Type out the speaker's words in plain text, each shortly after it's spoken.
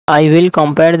I will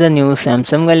compare the new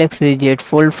Samsung Galaxy Z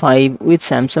Fold 5 with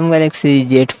Samsung Galaxy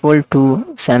Z Fold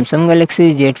 2. Samsung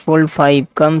Galaxy Z Fold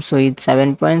 5 comes with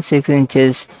 7.6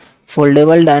 inches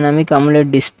foldable dynamic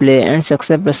AMOLED display and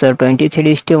success ratio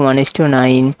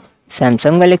 23:1:9.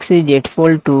 Samsung Galaxy Z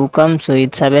Fold 2 comes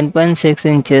with 7.6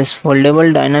 inches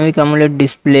foldable dynamic AMOLED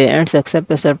display and success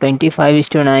ratio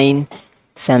 25:9.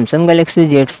 Samsung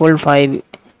Galaxy Z Fold 5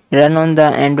 run on the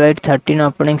Android 13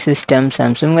 operating system.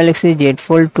 Samsung Galaxy Z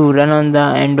Fold 2 run on the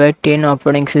Android 10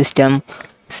 operating system.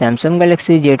 Samsung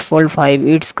Galaxy Z Fold 5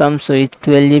 it comes with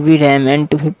 12GB RAM and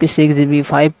 256GB,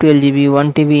 512GB,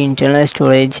 1TB internal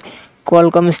storage.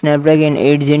 Qualcomm Snapdragon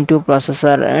 8 Gen 2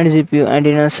 processor and GPU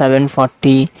Adreno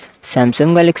 740.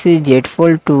 Samsung Galaxy Z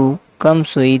Fold 2 comes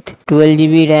with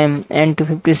 12GB RAM and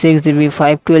 256GB,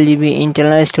 512GB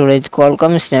internal storage.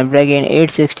 Qualcomm Snapdragon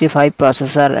 865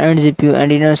 processor and GPU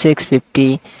Adreno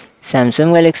 650.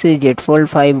 Samsung Galaxy Z Fold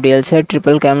 5 dual set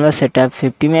triple camera setup,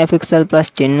 50 MP plus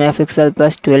 10 MP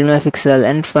plus 12 MP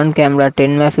and front camera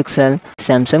 10 MP.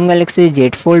 Samsung Galaxy Z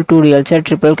Fold 2 dual set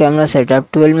triple camera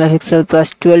setup, 12 MP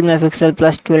plus 12 MP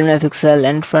plus 12 MP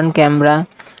and front camera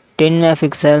 10 MP.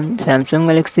 Samsung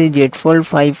Galaxy Z Fold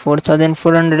 5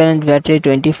 4400 mAh battery,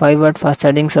 25W fast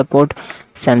charging support.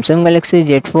 Samsung Galaxy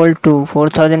Z Fold 2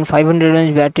 4500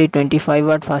 mAh battery,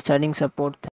 25W fast charging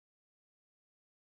support.